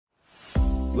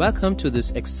Welcome to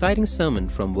this exciting sermon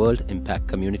from World Impact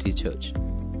Community Church.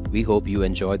 We hope you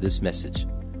enjoy this message.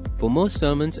 For more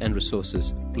sermons and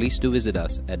resources, please do visit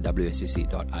us at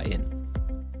wscc.in.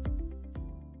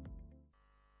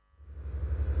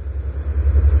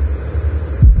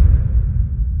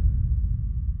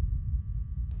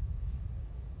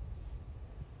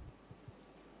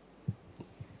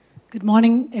 Good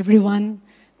morning, everyone.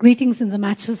 Greetings in the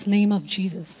matchless name of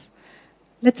Jesus.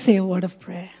 Let's say a word of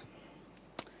prayer.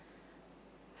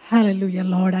 Hallelujah,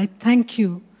 Lord. I thank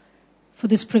you for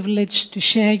this privilege to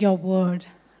share your word.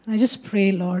 I just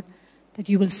pray, Lord, that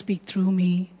you will speak through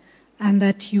me and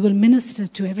that you will minister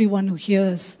to everyone who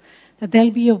hears, that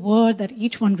there'll be a word that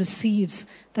each one receives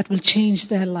that will change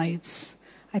their lives.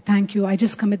 I thank you. I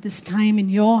just commit this time in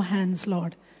your hands,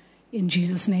 Lord. In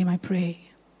Jesus' name I pray.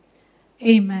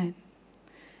 Amen.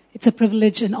 It's a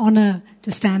privilege and honor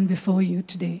to stand before you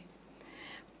today.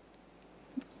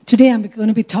 Today I'm going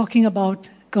to be talking about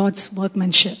God's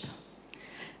workmanship.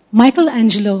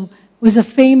 Michelangelo was a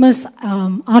famous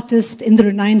artist in the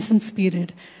Renaissance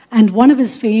period, and one of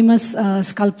his famous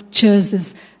sculptures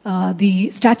is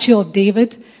the statue of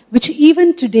David, which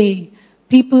even today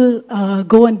people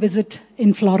go and visit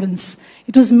in Florence.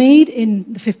 It was made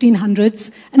in the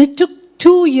 1500s, and it took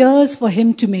 2 years for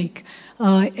him to make.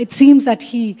 It seems that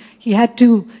he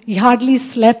hardly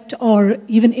slept or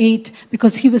even ate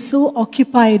because he was so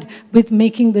occupied with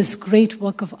making this great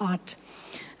work of art.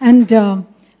 And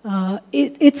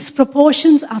its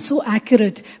proportions are so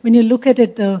accurate. When you look at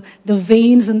it, the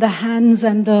veins in the hands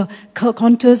and the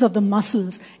contours of the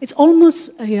muscles, it's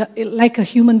almost like a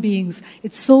human being's.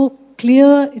 It's so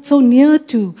clear, it's so near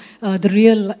to the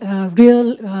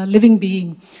real living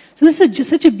being. So this is just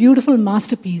such a beautiful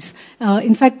masterpiece.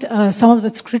 In fact, some of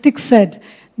its critics said,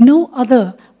 no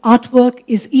other artwork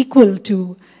is equal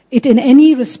to it in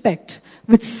any respect.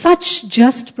 With such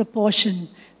just proportion,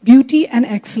 beauty and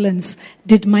excellence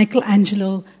did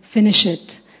Michelangelo finish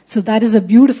it. So that is a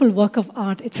beautiful work of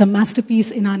art. It's a masterpiece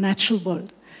in our natural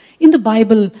world. In the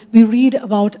Bible, we read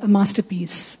about a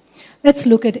masterpiece. Let's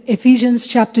look at Ephesians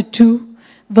chapter 2,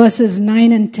 verses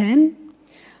 9 and 10.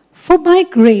 For by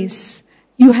grace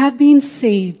you have been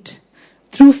saved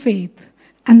through faith,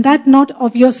 and that not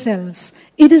of yourselves.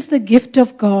 It is the gift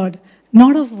of God,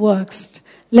 not of works,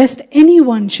 lest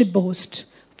anyone should boast.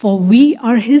 For we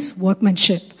are his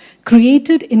workmanship,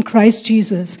 created in Christ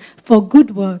Jesus for good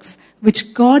works,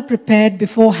 which God prepared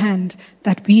beforehand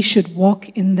that we should walk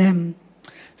in them.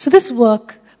 So this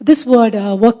word,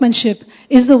 workmanship,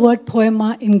 is the word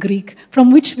poema in Greek, from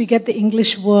which we get the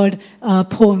English word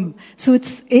poem. So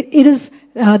it is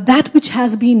that which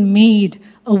has been made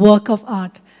a work of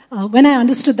art. When I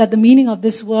understood that the meaning of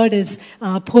this word is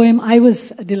poem, I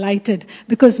was delighted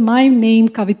because my name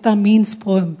Kavita means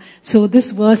poem. So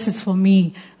this verse is for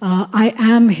me. I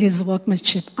am his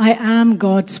workmanship. I am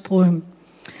God's poem.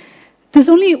 There's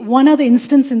only one other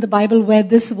instance in the Bible where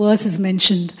this verse is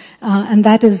mentioned, and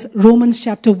that is Romans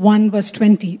chapter 1, verse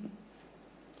 20.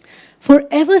 For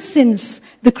ever since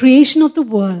the creation of the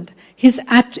world, his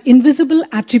invisible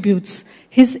attributes,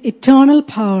 his eternal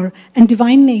power and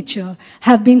divine nature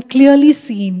have been clearly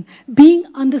seen, being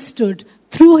understood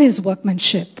through his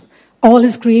workmanship. All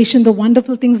his creation, the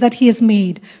wonderful things that he has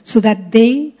made, so that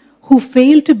they who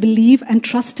fail to believe and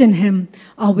trust in him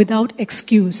are without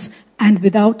excuse and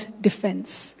without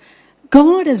defense.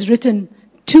 God has written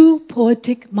 2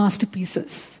 poetic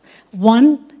masterpieces,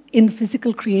 one in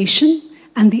physical creation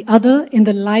and the other in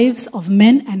the lives of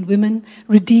men and women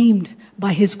redeemed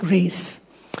by his grace.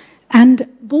 And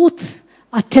both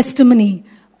are testimony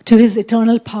to his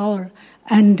eternal power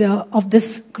and of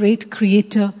this great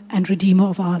creator and redeemer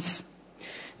of ours.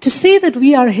 To say that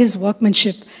we are his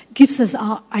workmanship gives us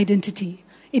our identity.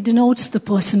 It denotes the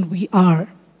person we are.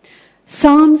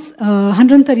 Psalms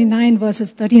 139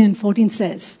 verses 13 and 14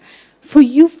 says, For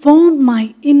you formed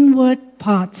my inward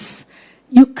parts.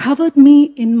 You covered me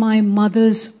in my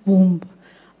mother's womb.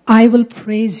 I will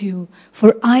praise you,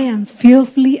 for I am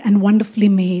fearfully and wonderfully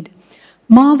made.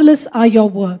 Marvelous are your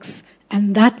works,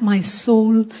 and that my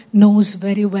soul knows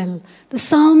very well. The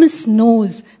psalmist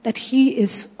knows that he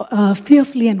is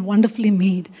fearfully and wonderfully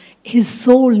made. His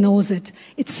soul knows it.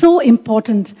 It's so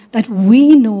important that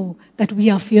we know that we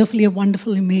are fearfully and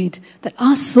wonderfully made, that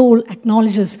our soul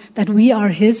acknowledges that we are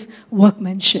his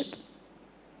workmanship.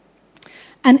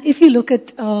 And if you look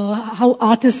at how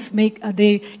artists make,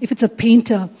 if it's a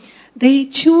painter, they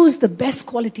choose the best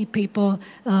quality paper,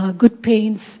 good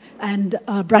paints and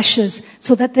brushes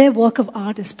so that their work of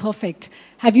art is perfect.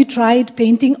 Have you tried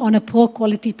painting on a poor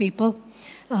quality paper?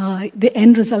 The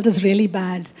end result is really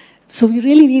bad. So we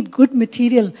really need good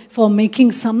material for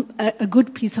making a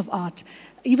good piece of art.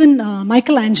 Even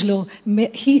Michelangelo,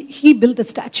 he built the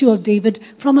statue of David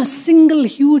from a single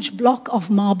huge block of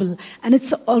marble, and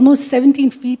it's almost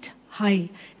 17 feet high.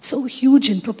 It's so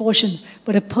huge in proportions,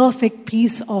 but a perfect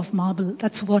piece of marble.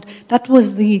 That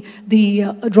was the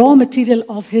raw material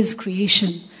of his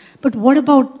creation. But what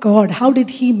about God? How did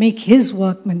he make his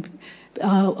workman?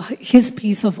 His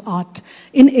piece of art.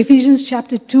 In Ephesians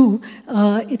chapter 2,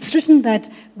 it's written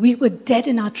that we were dead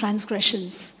in our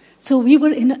transgressions. So we were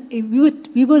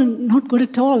not good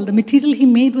at all. The material he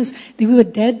made was we were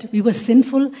dead, we were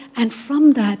sinful, and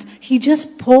from that he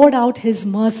just poured out his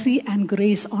mercy and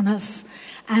grace on us,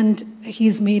 and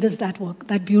he's made us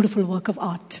that beautiful work of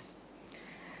art.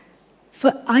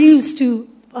 I used to.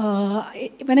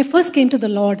 When I first came to the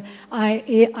Lord,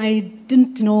 I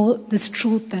didn't know this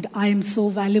truth that I am so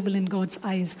valuable in God's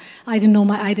eyes. I didn't know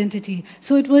my identity.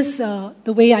 So it was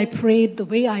the way I prayed, the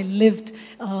way I lived.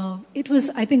 It was,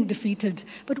 I think, defeated.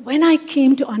 But when I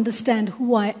came to understand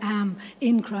who I am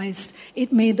in Christ,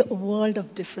 it made a world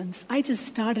of difference. I just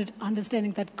started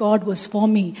understanding that God was for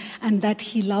me and that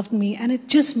He loved me, and it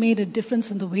just made a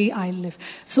difference in the way I live.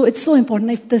 So it's so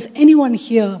important. If there's anyone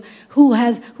here who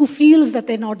feels that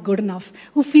they're not good enough,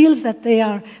 who feels that they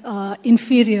are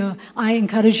inferior, I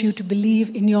encourage you to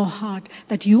believe in your heart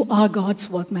that you are God's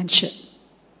workmanship.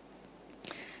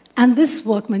 And this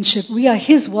workmanship, we are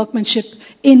His workmanship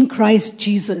in Christ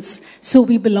Jesus. So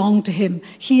we belong to Him.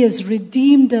 He has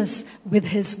redeemed us with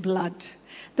His blood.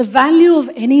 The value of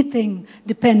anything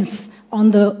depends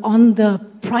on the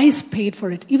price paid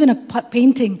for it. Even a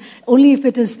painting, only if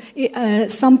it is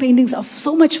some paintings of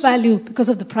so much value because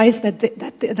of the price that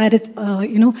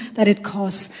it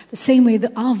costs. The same way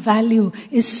that our value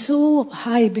is so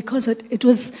high because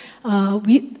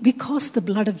we cost the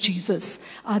blood of Jesus.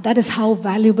 That is how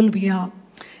valuable we are.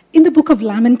 In the book of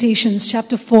Lamentations,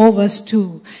 chapter 4, verse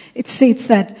 2, it states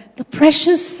that the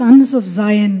precious sons of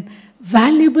Zion,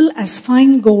 valuable as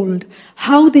fine gold,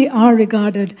 how they are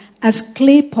regarded as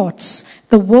clay pots,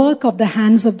 the work of the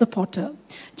hands of the potter.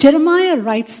 Jeremiah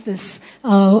writes this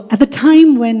at the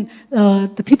time when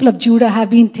the people of Judah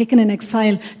have been taken in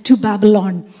exile to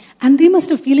Babylon. And they must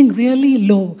have feeling really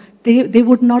low. They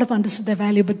would not have understood their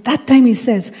value. But that time he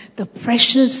says, the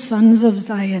precious sons of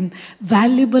Zion,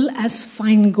 valuable as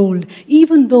fine gold.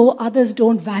 Even though others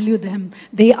don't value them,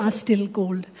 they are still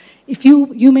gold. If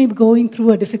you may be going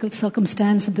through a difficult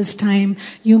circumstance at this time,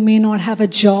 you may not have a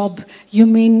job, you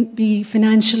may be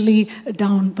financially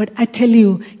down, but I tell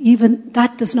you, even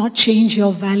that does not change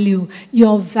your value.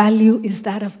 Your value is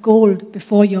that of gold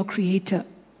before your Creator.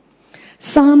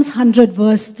 Psalms 100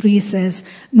 verse 3 says,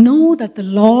 know that the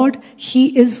Lord,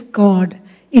 He is God.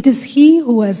 It is He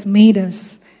who has made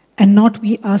us and not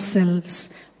we ourselves.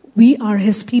 We are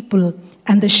His people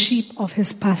and the sheep of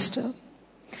His pasture.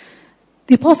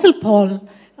 The Apostle Paul,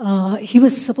 he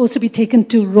was supposed to be taken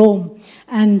to Rome,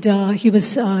 and he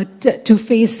was to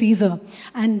face Caesar,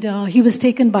 and he was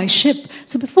taken by ship.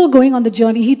 So before going on the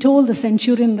journey, he told the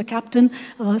centurion, the captain,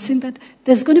 saying that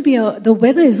there's going to be the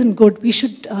weather isn't good. We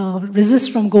should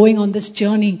resist from going on this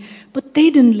journey. But they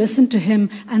didn't listen to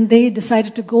him, and they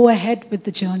decided to go ahead with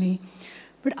the journey.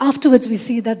 But afterwards we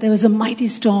see that there was a mighty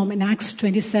storm in Acts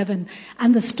 27,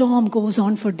 and the storm goes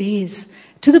on for days,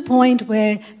 to the point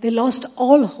where they lost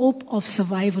all hope of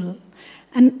survival.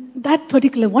 And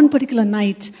one particular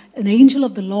night, an angel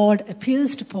of the Lord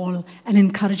appears to Paul and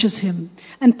encourages him.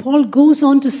 And Paul goes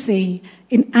on to say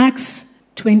in Acts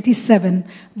 27,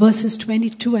 verses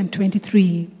 22 and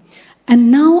 23, and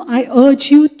now I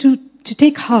urge you to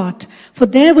take heart, for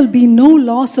there will be no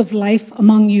loss of life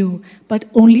among you, but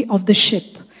only of the ship.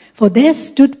 For there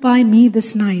stood by me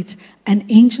this night an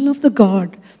angel of the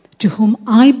God, to whom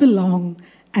I belong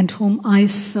and whom I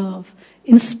serve.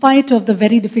 In spite of the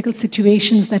very difficult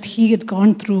situations that he had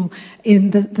gone through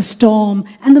in the storm,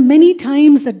 and the many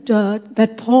times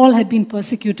that Paul had been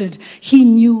persecuted, he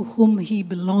knew whom he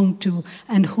belonged to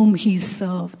and whom he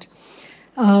served.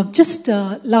 Just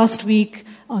last week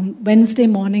on Wednesday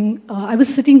morning, I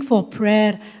was sitting for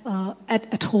prayer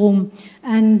at home,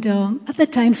 and at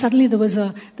that time suddenly there was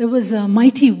a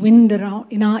mighty wind around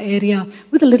in our area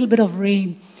with a little bit of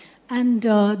rain, and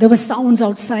there were sounds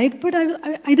outside, but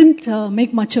I didn't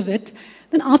make much of it.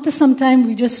 Then after some time,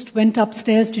 we just went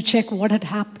upstairs to check what had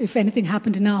happened, if anything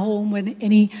happened in our home, when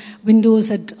any windows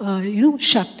had,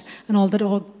 shut and all that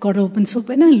all got open. So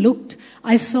when I looked,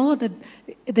 I saw that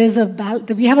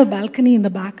we have a balcony in the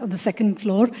back on the second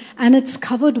floor, and it's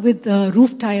covered with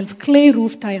roof tiles, clay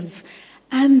roof tiles.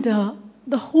 And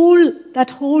that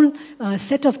whole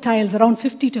set of tiles, around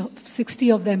 50 to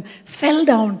 60 of them, fell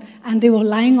down and they were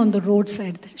lying on the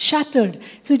roadside, shattered.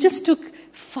 So it just took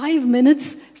 5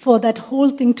 minutes for that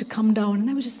whole thing to come down. And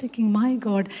I was just thinking, my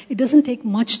God, it doesn't take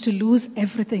much to lose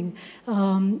everything.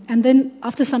 And then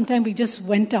after some time, we just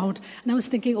went out. And I was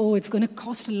thinking, oh, it's going to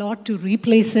cost a lot to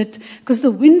replace it, because the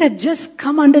wind had just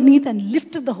come underneath and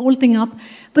lifted the whole thing up.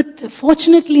 But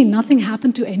fortunately, nothing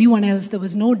happened to anyone else. There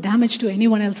was no damage to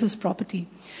anyone else's property.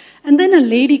 And then a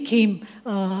lady came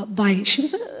by. She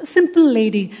was a simple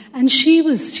lady, and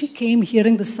she came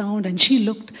hearing the sound, and she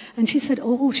looked, and she said,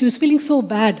 oh, she was feeling so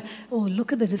bad. Oh,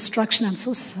 look at the destruction. I'm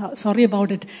so sorry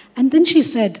about it. And then she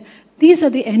said, these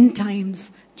are the end times.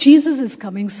 Jesus is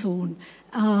coming soon.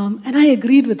 And I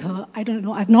agreed with her. I don't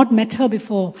know. I've not met her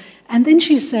before. And then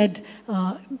she said,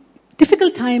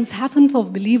 difficult times happen for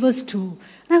believers too.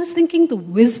 And I was thinking the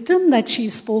wisdom that she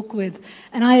spoke with,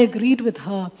 and I agreed with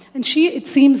her. And she, it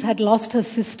seems, had lost her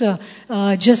sister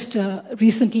just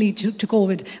recently to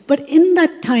COVID. But in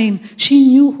that time, she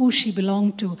knew who she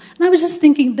belonged to. And I was just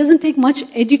thinking, it doesn't take much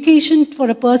education for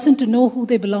a person to know who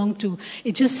they belong to.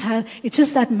 It's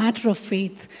just that matter of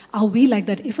faith. Are we like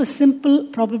that? If a simple,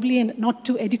 probably and not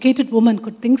too educated woman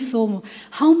could think so,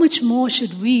 how much more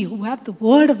should we, who have the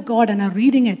Word of God and are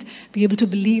reading it, be able to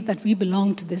believe that we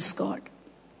belong to this God?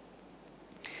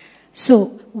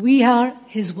 So, we are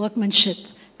His workmanship,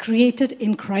 created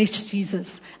in Christ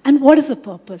Jesus. And what is the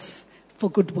purpose?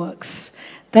 For good works.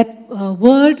 That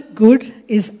word good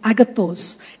is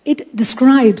agathos. It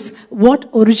describes what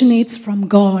originates from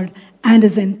God and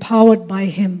is empowered by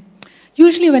Him.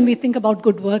 Usually when we think about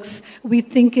good works, we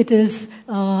think it is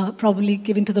probably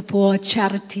giving to the poor,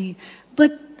 charity.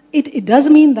 But it does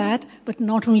mean that, but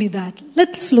not only that.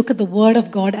 Let's look at the Word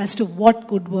of God as to what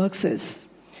good works is.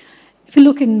 If you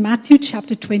look in Matthew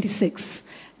chapter 26,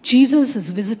 Jesus is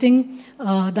visiting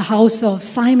the house of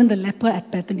Simon the leper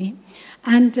at Bethany.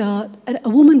 And a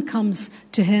woman comes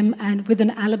to him and with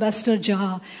an alabaster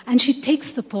jar, and she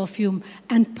takes the perfume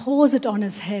and pours it on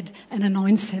his head and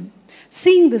anoints him.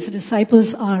 Seeing this, the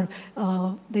disciples are,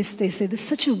 they say, this is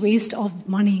such a waste of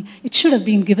money. It should have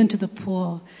been given to the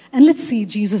poor. And let's see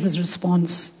Jesus'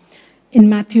 response. In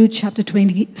Matthew chapter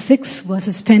 26,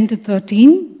 verses 10 to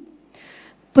 13.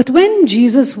 But when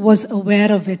Jesus was aware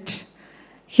of it,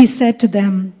 He said to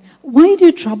them, why do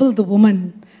you trouble the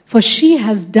woman? For she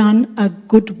has done a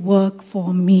good work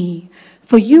for me.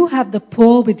 For you have the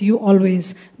poor with you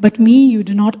always, but me you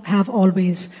do not have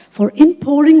always. For in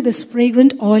pouring this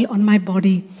fragrant oil on my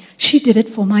body, she did it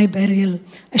for my burial.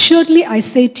 Assuredly I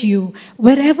say to you,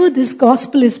 wherever this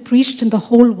gospel is preached in the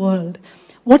whole world,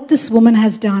 what this woman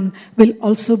has done will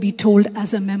also be told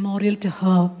as a memorial to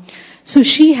her. So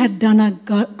she had done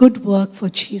a good work for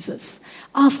Jesus.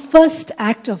 Our first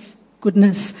act of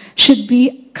goodness should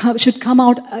come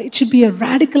out. It should be a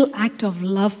radical act of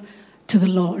love to the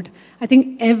Lord. I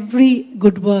think every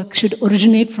good work should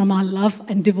originate from our love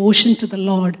and devotion to the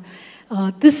Lord.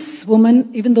 This woman,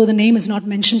 even though the name is not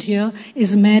mentioned here,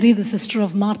 is Mary, the sister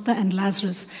of Martha and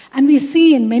Lazarus. And we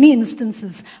see in many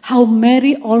instances how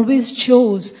Mary always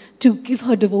chose to give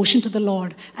her devotion to the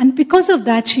Lord. And because of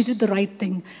that, she did the right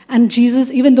thing. And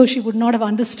Jesus, even though she would not have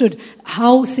understood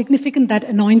how significant that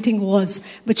anointing was,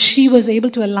 but she was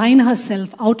able to align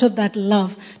herself out of that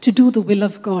love to do the will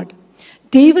of God.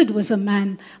 David was a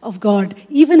man of God.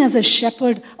 Even as a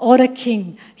shepherd or a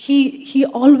king, he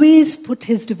always put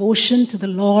his devotion to the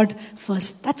Lord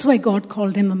first. That's why God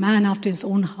called him a man after His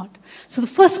own heart. So the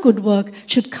first good work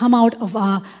should come out of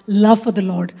our love for the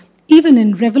Lord. Even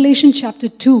in Revelation chapter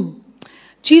 2,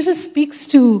 Jesus speaks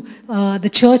to the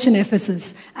church in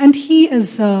Ephesus, and He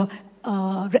is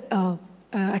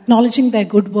acknowledging their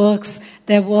good works,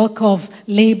 their work of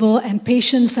labor and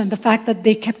patience, and the fact that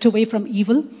they kept away from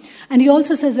evil. And He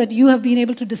also says that you have been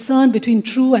able to discern between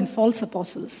true and false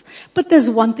apostles. But there's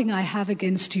one thing I have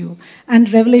against you.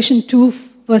 And Revelation 2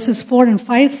 verses 4 and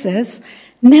 5 says,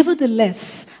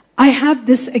 nevertheless, I have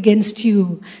this against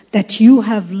you, that you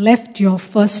have left your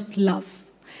first love.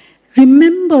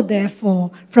 Remember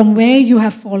therefore from where you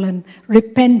have fallen,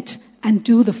 repent and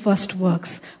do the first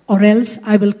works, or else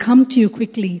I will come to you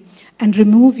quickly and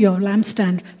remove your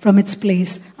lampstand from its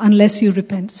place unless you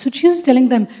repent. So Jesus is telling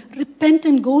them, repent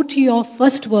and go to your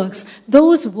first works,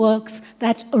 those works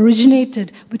that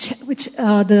originated, which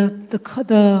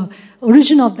the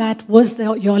origin of that was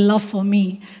your love for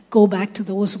me. Go back to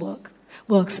those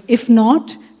works. If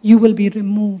not, you will be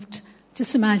removed.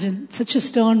 Just imagine, such a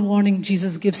stern warning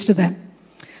Jesus gives to them.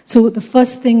 So the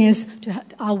first thing is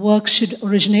our work should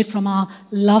originate from our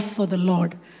love for the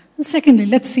Lord. And secondly,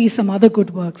 let's see some other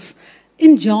good works.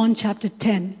 In John chapter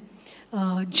 10,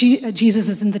 Jesus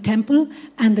is in the temple,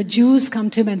 and the Jews come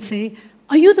to him and say,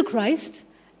 "Are you the Christ?"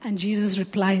 And Jesus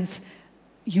replies,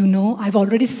 "You know, I've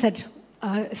already said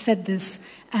this,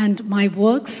 and my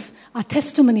works are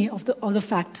testimony of the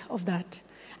fact of that."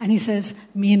 And he says,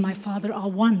 "Me and my Father are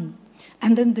one."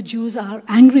 And then the Jews are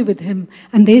angry with him,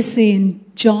 and they say in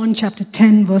John chapter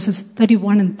 10, verses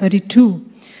 31 and 32,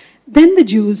 "Then the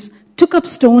Jews took up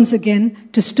stones again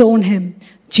to stone him.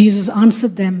 Jesus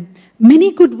answered them,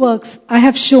 'Many good works I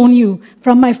have shown you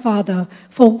from my Father.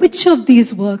 For which of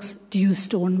these works do you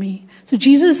stone me?'" So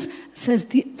Jesus says,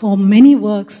 for many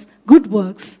works, good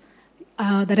works,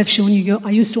 that I've shown you,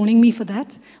 are you stoning me for that?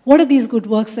 What are these good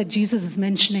works that Jesus is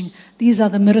mentioning? These are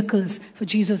the miracles. For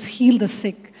Jesus healed the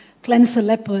sick, cleansed the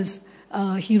lepers,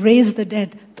 he raised the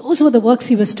dead. Those were the works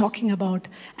he was talking about.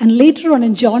 And later on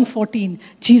in John 14,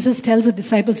 Jesus tells the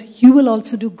disciples, "You will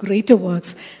also do greater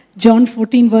works." John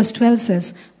 14 verse 12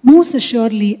 says, "Most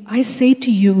assuredly I say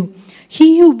to you,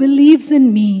 he who believes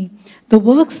in me, the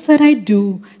works that I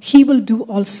do, he will do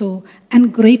also,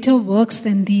 and greater works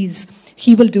than these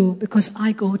he will do, because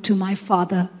I go to my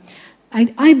Father."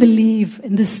 I believe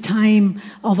in this time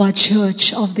of our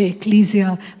church, of the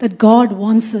ecclesia, that God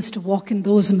wants us to walk in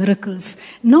those miracles.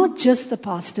 Not just the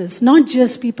pastors, not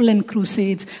just people in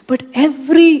crusades, but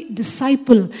every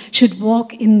disciple should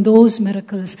walk in those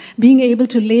miracles, being able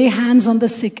to lay hands on the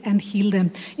sick and heal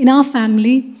them. In our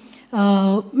family,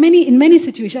 in many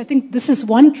situations, I think this is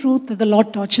one truth that the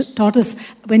Lord taught us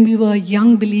when we were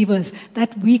young believers,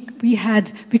 that we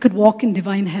could walk in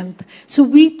divine health. So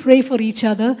we pray for each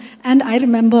other. And I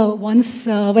remember once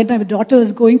when my daughter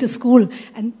was going to school,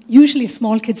 and usually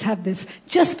small kids have this,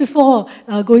 just before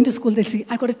going to school, they say,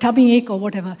 "I got a tummy ache" or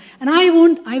whatever. And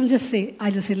I'll just say,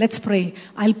 "Let's pray."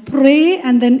 I'll pray,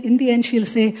 and then in the end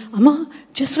she'll say, "Amma,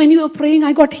 just when you were praying,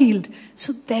 I got healed."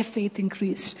 So their faith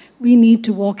increased. We need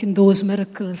to walk in those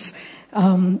miracles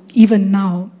even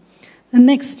now. And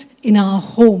next, in our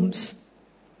homes.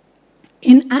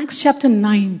 In Acts chapter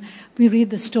 9, we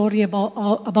read the story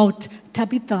about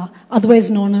Tabitha, otherwise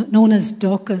known as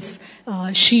Dorcas.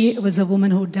 She was a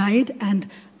woman who died, and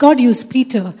God used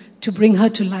Peter to bring her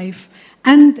to life.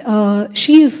 And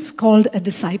she is called a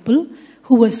disciple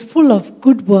who was full of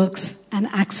good works and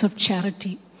acts of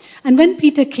charity. And when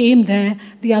Peter came there,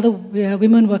 the other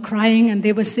women were crying, and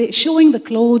they were showing the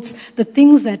clothes, the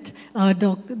things that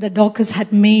Dorcas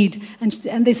had made.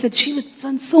 And they said she had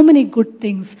done so many good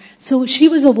things. So she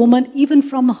was a woman, even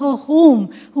from her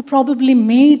home, who probably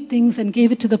made things and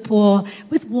gave it to the poor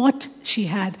with what she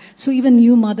had. So even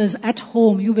you mothers at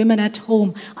home, you women at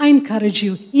home, I encourage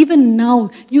you, even now,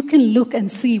 you can look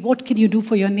and see what can you do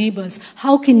for your neighbors.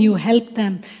 How can you help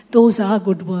them? Those are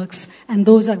good works, and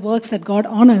those are works that God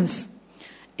honors.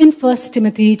 In 1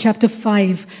 Timothy chapter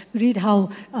 5, we read how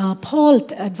Paul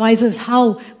advises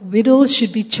how widows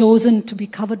should be chosen to be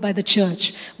covered by the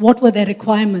church. What were their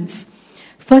requirements?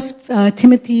 1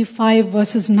 Timothy 5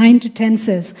 verses 9 to 10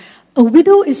 says, "A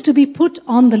widow is to be put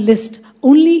on the list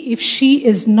only if she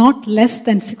is not less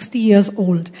than 60 years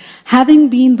old, having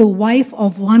been the wife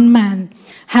of one man,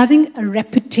 having a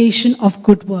reputation of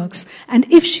good works, and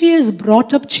if she has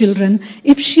brought up children,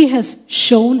 if she has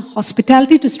shown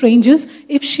hospitality to strangers,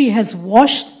 if she has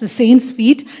washed the saints'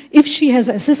 feet, if she has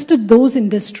assisted those in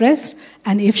distress,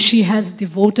 and if she has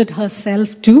devoted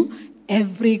herself to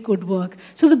every good work."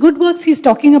 So the good works he's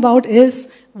talking about is,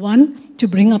 one, to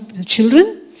bring up the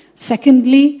children.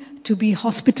 Secondly, to be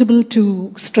hospitable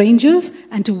to strangers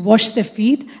and to wash their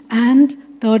feet. And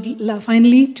third,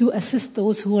 finally, to assist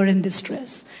those who are in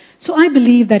distress. So I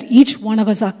believe that each one of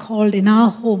us are called in our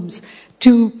homes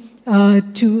to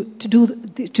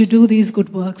do these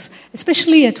good works.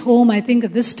 Especially at home, I think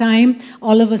at this time,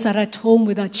 all of us are at home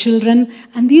with our children.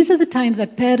 And these are the times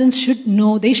that parents should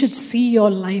know, they should see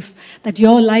your life, that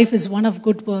your life is one of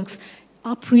good works.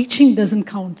 Our preaching doesn't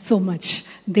count so much.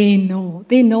 They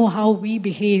know how we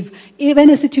behave.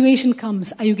 When a situation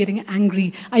comes, are you getting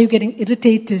angry? Are you getting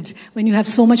irritated when you have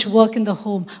so much work in the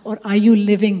home? Or are you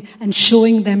living and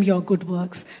showing them your good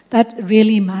works? That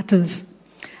really matters.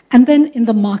 And then in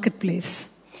the marketplace,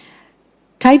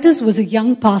 Titus was a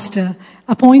young pastor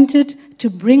appointed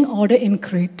to bring order in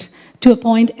Crete, to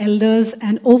appoint elders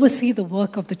and oversee the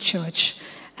work of the church.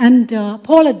 And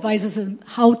Paul advises him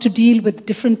how to deal with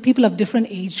different people of different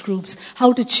age groups,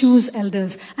 how to choose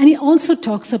elders. And he also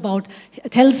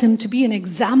tells him to be an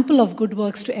example of good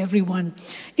works to everyone.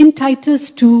 In Titus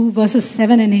 2 verses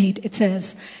 7 and 8, it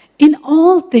says, "In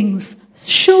all things,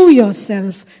 show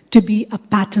yourself to be a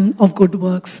pattern of good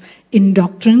works, in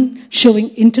doctrine,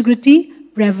 showing integrity,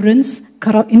 reverence,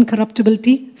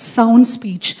 incorruptibility, sound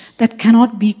speech that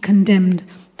cannot be condemned,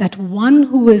 that one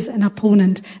who is an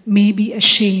opponent may be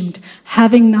ashamed,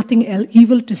 having nothing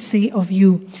evil to say of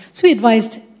you. So he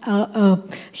advised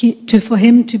for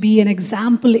him to be an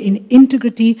example in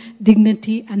integrity,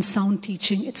 dignity, and sound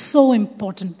teaching. It's so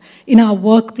important in our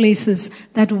workplaces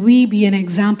that we be an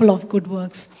example of good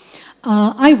works.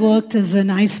 I worked as an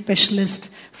eye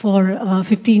specialist for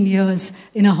 15 years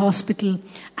in a hospital,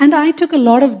 and I took a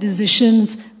lot of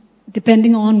decisions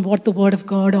depending on what the Word of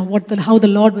God or how the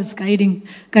Lord was guiding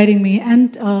me.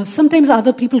 And sometimes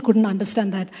other people couldn't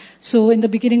understand that. So in the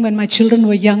beginning, when my children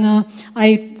were younger,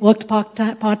 I worked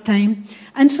part-time.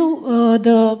 And so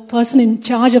the person in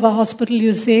charge of our hospital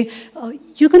used to say,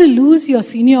 you're going to lose your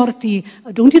seniority.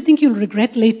 Don't you think you'll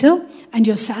regret later? And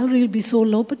your salary will be so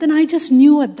low. But then I just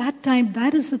knew at that time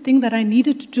that is the thing that I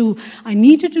needed to do. I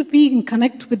needed to be in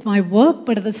connect with my work,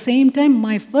 but at the same time,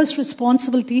 my first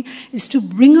responsibility is to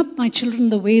bring up my children in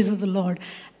the ways of the Lord.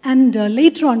 And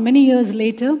later on, many years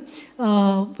later,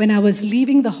 when I was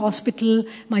leaving the hospital,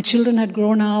 my children had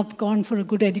grown up, gone for a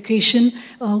good education.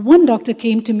 One doctor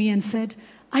came to me and said,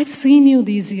 I've seen you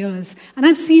these years, and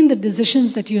I've seen the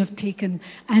decisions that you have taken,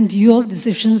 and your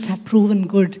decisions have proven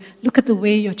good. Look at the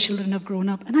way your children have grown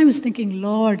up. And I was thinking,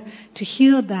 Lord, to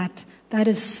hear that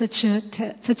is such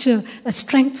a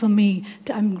strength for me.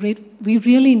 I'm great. We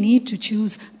really need to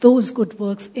choose those good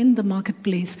works in the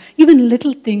marketplace. Even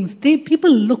little things. People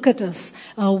look at us,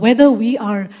 whether we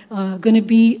are going to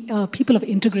be people of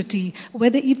integrity,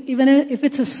 whether even if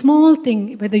it's a small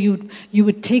thing, whether you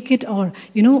would take it or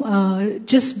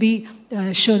just be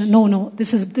sure. No.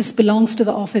 This belongs to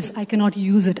the office. I cannot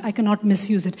use it. I cannot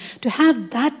misuse it. To have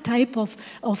that type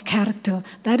of character,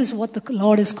 that is what the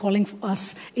Lord is calling for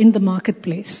us in the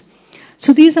marketplace.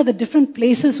 So these are the different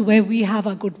places where we have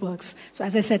our good works. So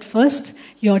as I said, first,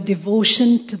 your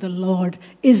devotion to the Lord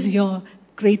is your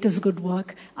greatest good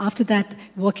work. After that,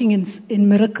 working in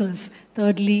miracles.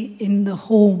 Thirdly, in the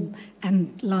home.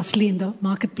 And lastly, in the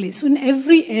marketplace. So in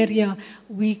every area,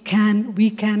 we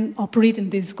can operate in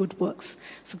these good works.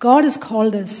 So God has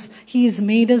called us. He has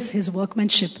made us His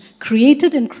workmanship,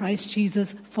 created in Christ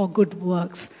Jesus for good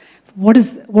works. What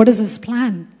is His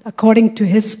plan? According to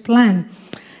His plan.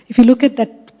 If you look at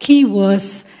that key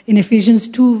verse in Ephesians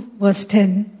 2, verse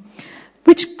 10,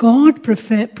 which God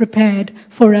prepared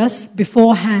for us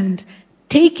beforehand,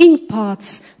 taking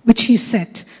paths which He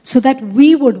set, so that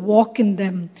we would walk in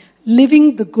them,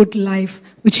 living the good life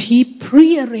which He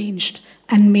prearranged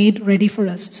and made ready for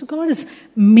us. So God has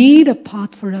made a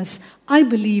path for us. I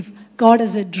believe God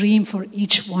has a dream for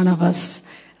each one of us.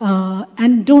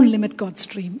 And don't limit God's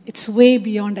dream. It's way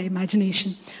beyond our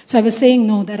imagination. So I was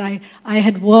saying that I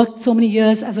had worked so many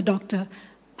years as a doctor.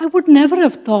 I would never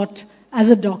have thought as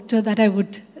a doctor that I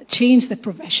would change the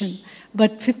profession.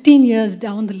 But 15 years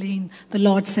down the lane, the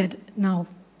Lord said, now,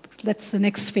 that's the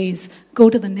next phase. Go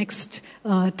to the next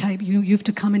type. You have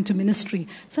to come into ministry.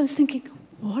 So I was thinking,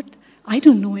 what? I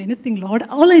don't know anything, Lord.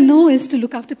 All I know is to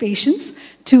look after patients,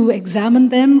 to examine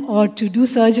them or to do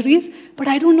surgeries. But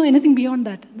I don't know anything beyond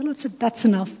that. The Lord said, that's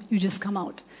enough. You just come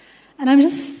out. And I'm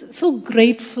just so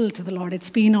grateful to the Lord.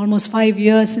 It's been almost 5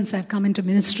 years since I've come into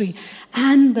ministry.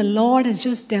 And the Lord has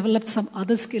just developed some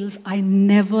other skills I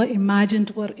never imagined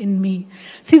were in me.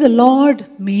 See, the Lord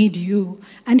made you.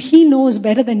 And He knows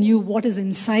better than you what is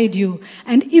inside you.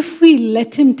 And if we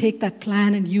let Him take that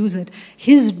plan and use it,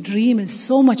 His dream is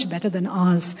so much better than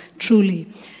ours, truly.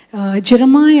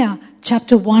 Jeremiah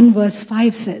chapter 1 verse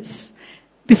 5 says,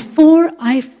 before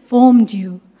I formed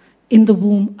you in the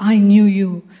womb, I knew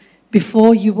you.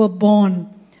 Before you were born,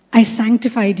 I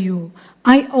sanctified you.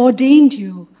 I ordained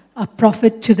you a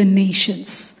prophet to the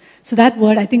nations. So that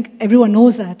word, I think everyone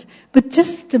knows that. But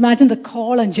just imagine the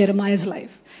call on Jeremiah's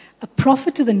life. A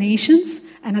prophet to the nations,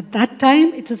 and at that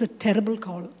time, it was a terrible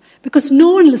call. Because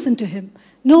no one listened to him.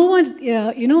 No one,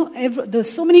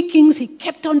 there's so many kings, he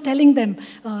kept on telling them,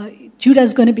 Judah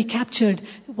is going to be captured.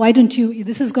 Why don't you,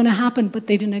 this is going to happen. But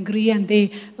they didn't agree and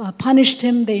they punished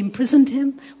him, they imprisoned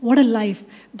him. What a life.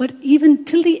 But even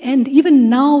till the end,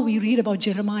 even now we read about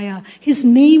Jeremiah, his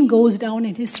name goes down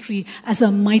in history as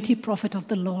a mighty prophet of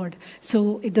the Lord.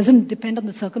 So it doesn't depend on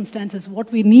the circumstances.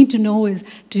 What we need to know is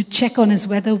to check on is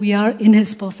whether we are in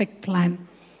His perfect plan.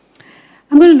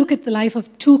 I'm going to look at the life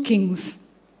of 2 kings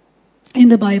in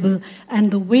the Bible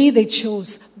and the way they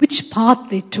chose, which path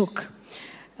they took.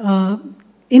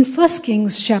 In 1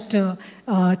 Kings chapter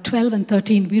 12 and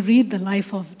 13, we read the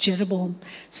life of Jeroboam.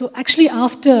 So actually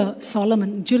after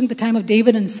Solomon, during the time of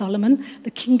David and Solomon,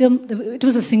 the kingdom, it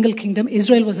was a single kingdom.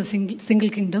 Israel was a single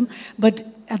kingdom. But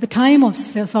at the time of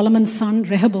Solomon's son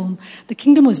Rehoboam, the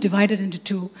kingdom was divided into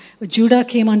 2. Judah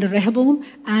came under Rehoboam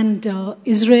and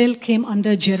Israel came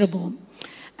under Jeroboam.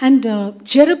 And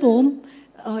Jeroboam,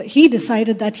 he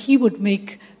decided that he would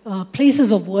make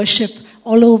places of worship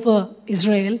all over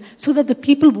Israel so that the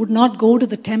people would not go to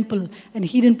the temple,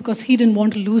 and because he didn't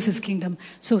want to lose his kingdom.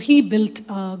 So he built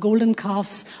golden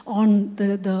calves on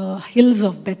the hills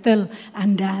of Bethel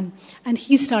and Dan, and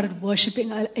he started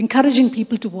worshiping, encouraging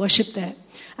people to worship there.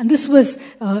 And this was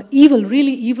evil,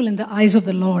 really evil in the eyes of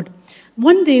the Lord.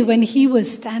 One day when he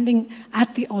was standing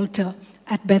at the altar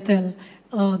at Bethel,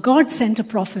 God sent a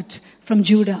prophet from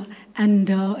Judah, and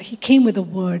he came with a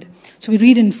word. So we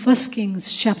read in 1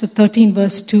 Kings chapter 13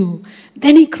 verse 2,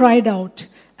 "Then he cried out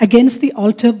against the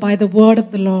altar by the word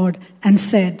of the Lord and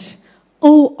said,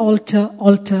 O altar,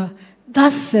 altar,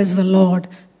 thus says the Lord,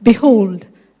 behold,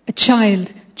 a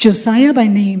child, Josiah by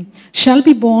name, shall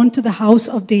be born to the house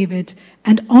of David,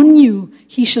 and on you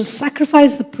he shall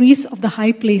sacrifice the priests of the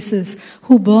high places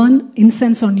who burn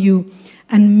incense on you,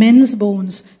 and men's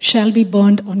bones shall be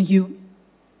burned on you.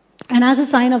 And as a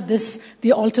sign of this,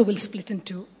 the altar will split in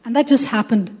two." And that just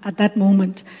happened at that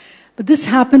moment. But this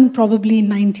happened probably in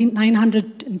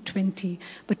 920.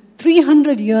 But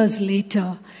 300 years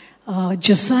later,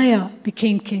 Josiah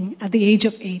became king at the age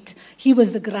of 8. He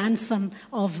was the grandson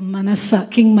of Manasseh,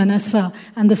 King Manasseh,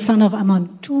 and the son of Ammon,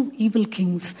 2 evil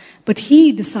kings. But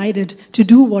he decided to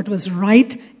do what was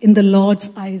right in the Lord's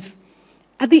eyes.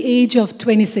 At the age of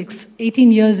 26,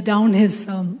 18 years down his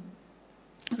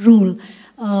rule,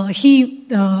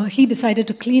 he decided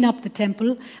to clean up the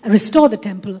temple, restore the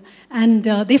temple, and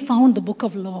they found the book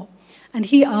of law. And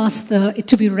he asked it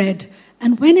to be read.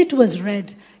 And when it was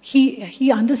read,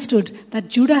 he understood that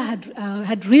Judah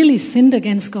had really sinned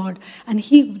against God, and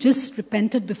he just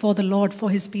repented before the Lord for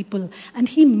his people. And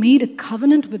he made a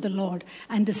covenant with the Lord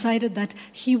and decided that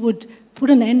he would put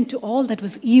an end to all that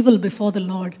was evil before the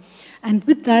Lord. And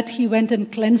with that, he went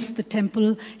and cleansed the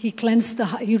temple. He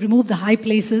removed the high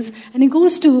places, and he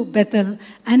goes to Bethel,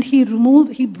 and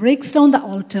he breaks down the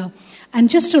altar. And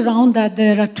just around that,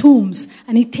 there are tombs,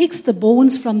 and he takes the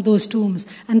bones from those tombs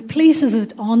and places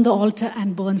it on the altar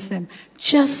and burns them,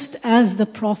 just as the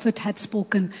prophet had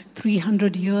spoken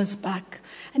 300 years back.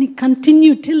 And he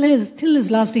continued till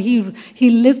his last day. He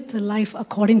lived the life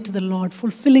according to the Lord,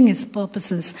 fulfilling his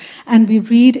purposes. And we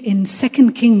read in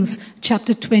 2 Kings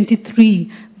chapter 23,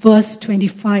 verse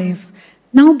 25.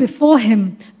 "Now before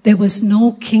him there was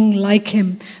no king like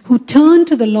him, who turned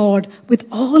to the Lord with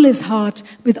all his heart,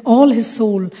 with all his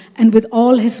soul, and with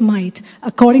all his might,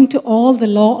 according to all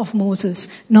the law of Moses.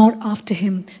 Nor after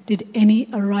him did any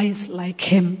arise like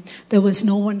him." There was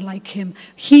no one like him.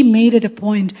 He made it a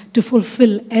point to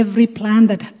fulfill every plan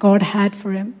that God had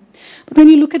for him. But when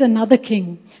you look at another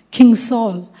king, King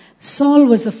Saul, Saul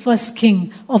was the first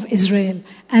king of Israel,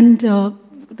 and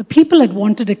the people had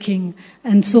wanted a king,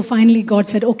 and so finally God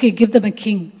said, "Okay, give them a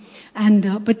king."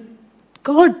 But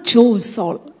God chose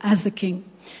Saul as the king.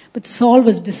 But Saul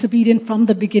was disobedient from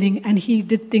the beginning, and he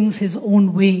did things his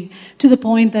own way, to the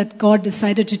point that God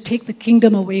decided to take the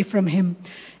kingdom away from him.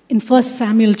 In 1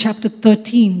 Samuel chapter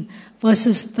 13,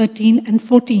 verses 13 and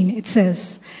 14, it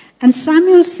says, "And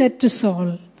Samuel said to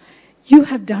Saul, 'You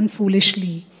have done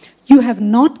foolishly. You have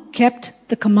not kept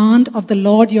the command of the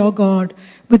Lord your God,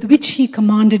 with which he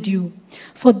commanded you.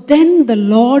 For then the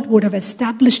Lord would have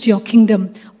established your kingdom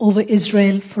over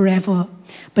Israel forever.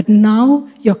 But now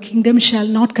your kingdom shall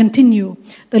not continue.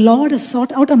 The Lord has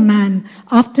sought out a man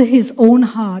after his own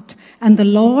heart, and the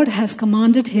Lord has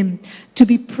commanded him to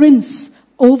be prince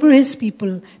over his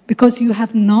people, because you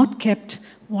have not kept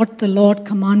what the Lord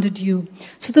commanded you.'"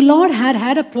 So the Lord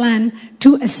had a plan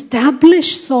to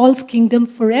establish Saul's kingdom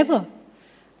forever.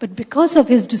 But because of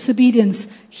his disobedience,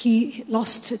 he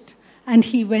lost it, and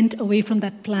he went away from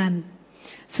that plan.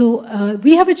 So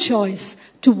we have a choice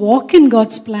to walk in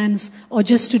God's plans, or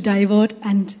just to divert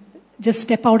and just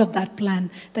step out of that plan.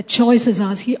 That choice is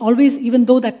ours. He always, even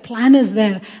though that plan is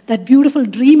there, that beautiful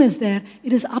dream is there,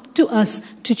 it is up to us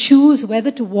to choose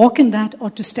whether to walk in that or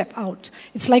to step out.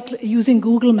 It's like using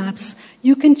Google Maps.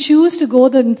 You can choose to go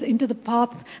into the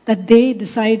path that they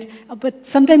decide, but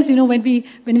sometimes, when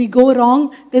we go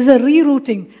wrong, there's a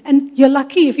rerouting, and you're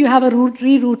lucky if you have a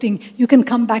rerouting, you can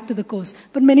come back to the course.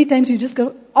 But many times you just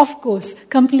go off course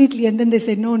completely, and then they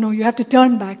say, no, you have to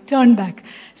turn back.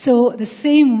 So the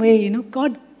same way,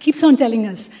 God keeps on telling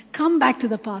us, come back to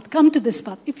the path, come to this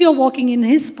path. If you're walking in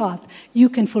his path, you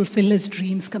can fulfill his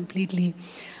dreams completely.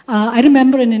 I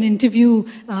remember in an interview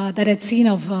that I'd seen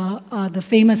of the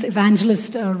famous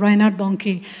evangelist Reinhard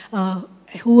Bonnke,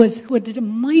 who did a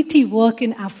mighty work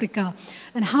in Africa,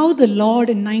 and how the Lord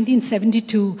in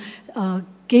 1972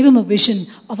 gave him a vision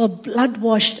of a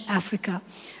blood-washed Africa.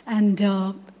 And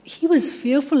he was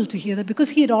fearful to hear that because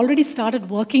he had already started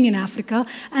working in Africa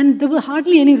and there were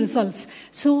hardly any results.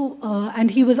 So,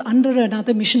 and he was under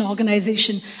another mission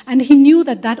organization and he knew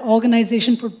that that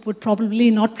organization would probably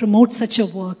not promote such a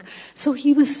work. So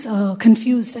he was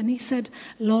confused and he said,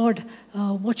 Lord,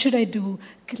 what should I do?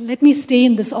 Let me stay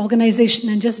in this organization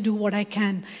and just do what I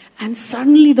can. And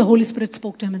suddenly the Holy Spirit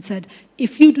spoke to him and said,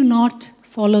 if you do not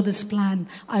follow this plan,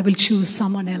 I will choose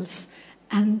someone else.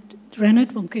 And Reinhard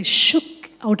Bonnke shook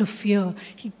out of fear.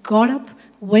 He got up,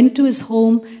 went to his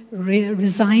home,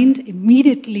 resigned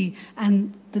immediately,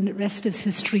 and the rest is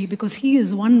history, because he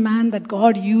is one man that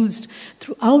God used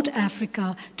throughout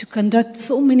Africa to conduct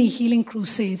so many healing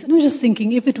crusades. And I was just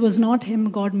thinking, if it was not him,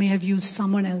 God may have used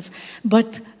someone else.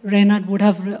 But Reinhard would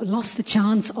have lost the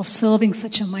chance of serving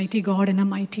such a mighty God in a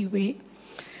mighty way.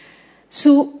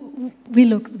 So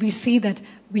we see that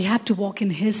we have to walk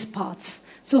in his paths.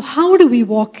 So how do we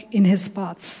walk in his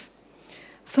paths?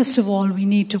 First of all, we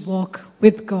need to walk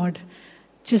with God,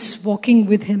 just walking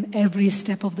with him every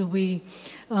step of the way.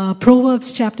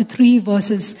 Proverbs chapter 3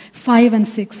 verses 5 and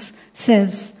 6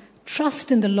 says,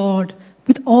 trust in the Lord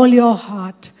with all your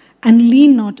heart and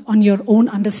lean not on your own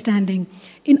understanding.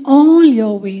 In all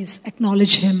your ways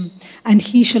acknowledge him and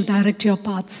he shall direct your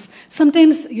paths.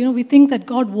 Sometimes, we think that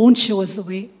God won't show us the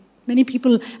way. Many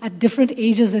people at different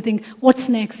ages, they think, what's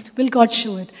next? Will God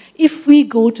show it? If we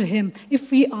go to him,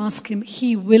 if we ask him,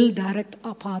 he will direct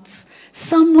our paths.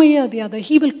 Some way or the other,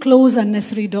 he will close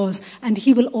unnecessary doors and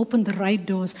he will open the right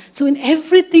doors. So in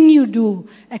everything you do,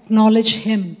 acknowledge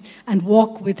him and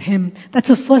walk with him. That's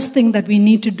the first thing that we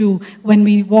need to do when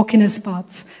we walk in his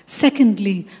paths.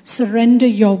 Secondly, surrender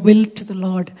your will to the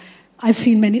Lord. I've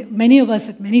seen many of us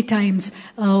at many times,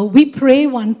 we pray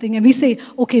one thing and we say,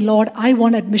 okay, Lord, I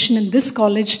want admission in this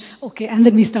college. Okay, and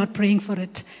then we start praying for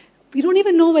it. We don't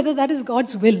even know whether that is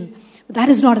God's will. That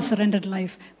is not a surrendered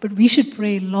life. But we should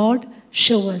pray, Lord,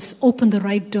 show us, open the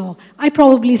right door. I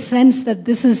probably sense that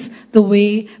this is the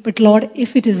way, but Lord,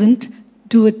 if it isn't,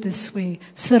 do it this way.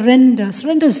 Surrender.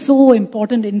 Surrender is so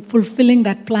important in fulfilling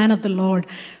that plan of the Lord.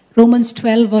 Romans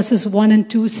 12 verses 1 and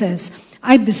 2 says,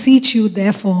 I beseech you,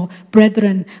 therefore,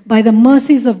 brethren, by the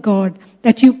mercies of God,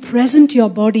 that you present your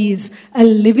bodies a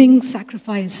living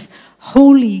sacrifice,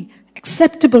 holy,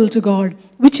 acceptable to God,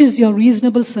 which is your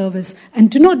reasonable service. And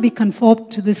do not be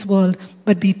conformed to this world,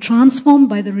 but be transformed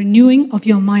by the renewing of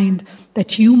your mind,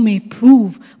 that you may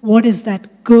prove what is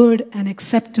that good and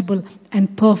acceptable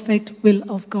and perfect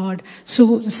will of God.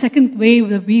 So the second way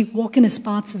that we walk in his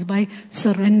paths is by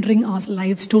surrendering our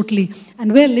lives totally.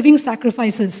 And we're living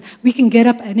sacrifices. We can get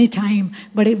up any time,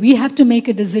 but we have to make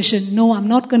a decision. No, I'm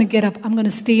not going to get up. I'm going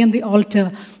to stay on the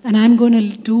altar and I'm going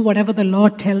to do whatever the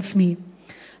Lord tells me.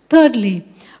 Thirdly,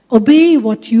 obey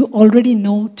what you already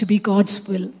know to be God's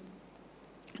will.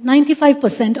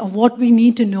 95% of what we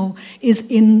need to know is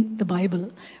in the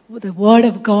Bible. The Word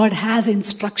of God has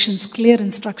instructions, clear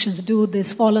instructions, do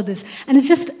this, follow this. And it's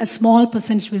just a small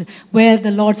percentage where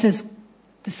the Lord says,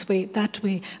 this way, that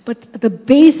way. But the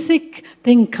basic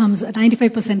thing comes,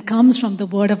 95% comes from the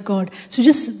Word of God. So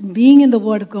just being in the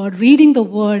Word of God, reading the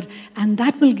Word, and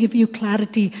that will give you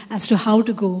clarity as to how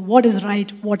to go, what is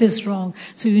right, what is wrong.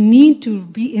 So you need to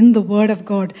be in the Word of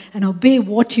God and obey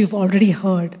what you've already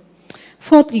heard.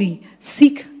 Fourthly,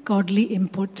 seek godly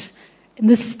input. In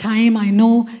this time, I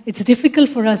know it's difficult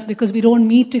for us because we don't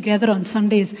meet together on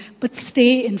Sundays, but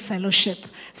stay in fellowship.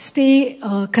 Stay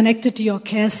connected to your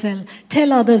care cell.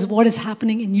 Tell others what is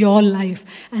happening in your life,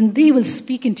 and they will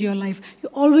speak into your life. You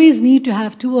always need to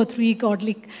have 2 or 3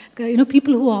 godly,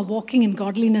 people who are walking in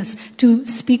godliness to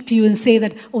speak to you and say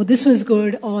that, oh, this was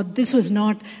good, or this was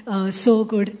not so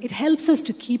good. It helps us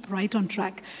to keep right on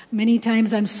track. Many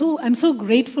times, I'm so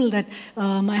grateful that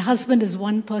my husband is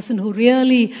one person who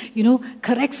really,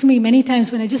 corrects me many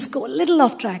times when I just go a little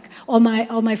off track, or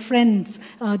my friends,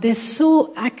 they're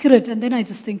so accurate, and then I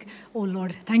just think, oh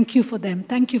Lord, thank you for them.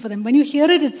 When you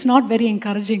hear it, it's not very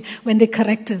encouraging when they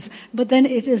correct us, but then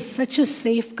it is such a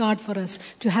safeguard for us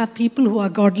to have people who are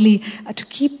godly,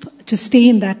 to stay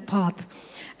in that path.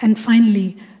 And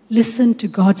finally, listen to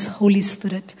God's Holy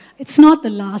Spirit. It's not the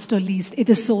last or least. It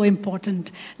is so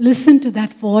important. Listen to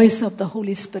that voice of the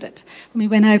Holy Spirit.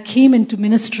 When I came into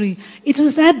ministry, it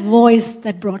was that voice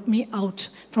that brought me out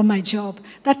from my job.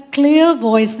 That clear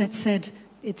voice that said,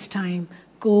 it's time.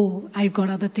 go, I've got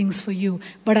other things for you.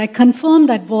 But I confirm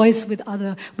that voice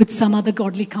with some other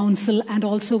godly counsel and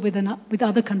also with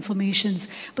other confirmations.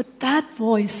 But that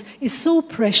voice is so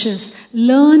precious.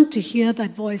 Learn to hear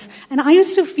that voice. And I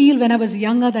used to feel when I was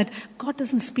younger that God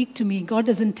doesn't speak to me, God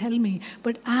doesn't tell me.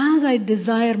 But as I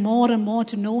desire more and more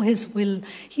to know His will,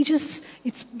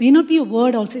 it may not be a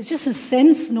word also, it's just a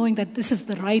sense knowing that this is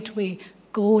the right way.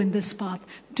 Go in this path.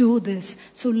 Do this.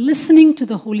 So listening to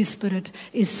the Holy Spirit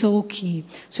is so key.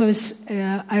 So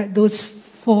those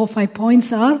 4 or 5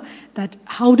 points are that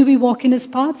how do we walk in His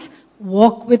paths?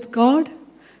 Walk with God.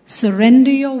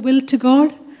 Surrender your will to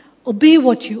God. Obey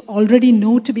what you already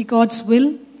know to be God's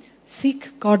will.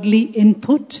 Seek godly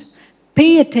input.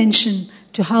 Pay attention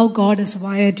to how God has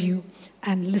wired you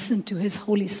and listen to His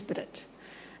Holy Spirit.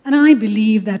 And I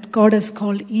believe that God has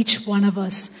called each one of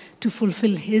us to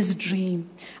fulfill His dream.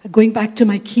 Going back to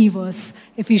my key verse,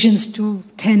 Ephesians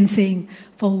 2:10 saying,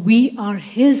 for we are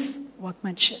His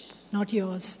workmanship, not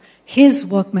yours. His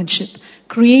workmanship,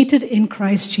 created in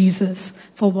Christ Jesus.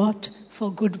 For what?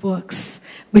 For good works,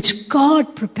 which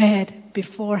God prepared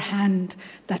beforehand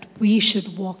that we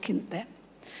should walk in them.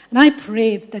 And I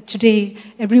pray that today,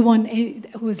 everyone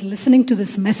who is listening to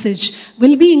this message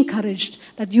will be encouraged,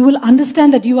 that you will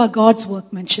understand that you are God's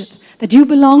workmanship, that you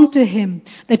belong to Him,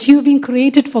 that you've been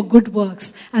created for good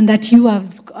works, and that you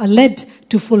are led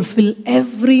to fulfill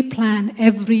every plan,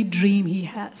 every dream He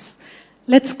has.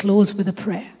 Let's close with a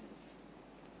prayer.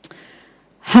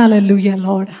 Hallelujah,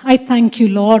 Lord. I thank you,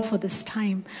 Lord, for this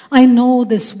time. I know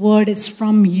this word is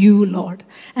from you, Lord.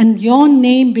 And your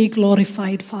name be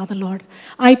glorified, Father, Lord.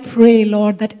 I pray,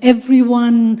 Lord, that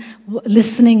everyone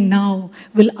listening now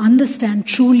will understand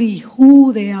truly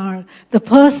who they are, the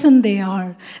person they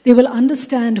are. They will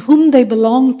understand whom they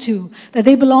belong to, that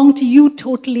they belong to you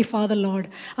totally, Father, Lord.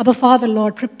 Abba, Father,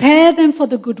 Lord, prepare them for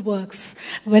the good works,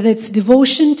 whether it's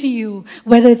devotion to you,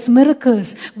 whether it's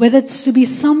miracles, whether it's to be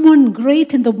someone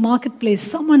great in the marketplace,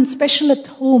 someone special at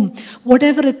home,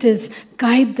 whatever it is,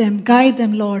 guide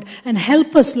them, Lord, and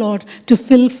help us, Lord, to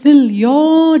fulfill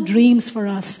your dreams for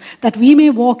us, that we may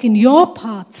walk in your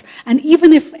paths. And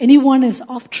even if anyone is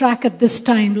off track at this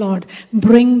time, Lord,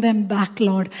 bring them back,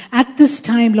 Lord. At this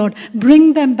time, Lord,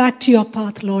 bring them back to your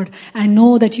path, Lord. I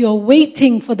know that you are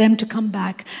waiting for them to come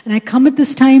back. And I commit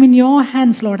this time in your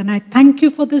hands, Lord, and I thank you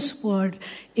for this word.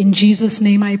 In Jesus'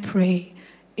 name I pray.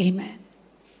 Amen.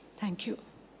 Thank you.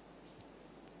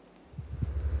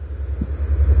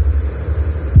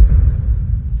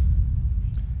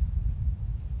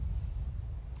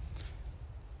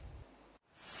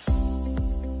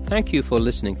 Thank you for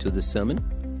listening to this sermon.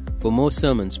 For more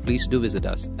sermons, please do visit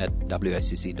us at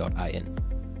wicc.in.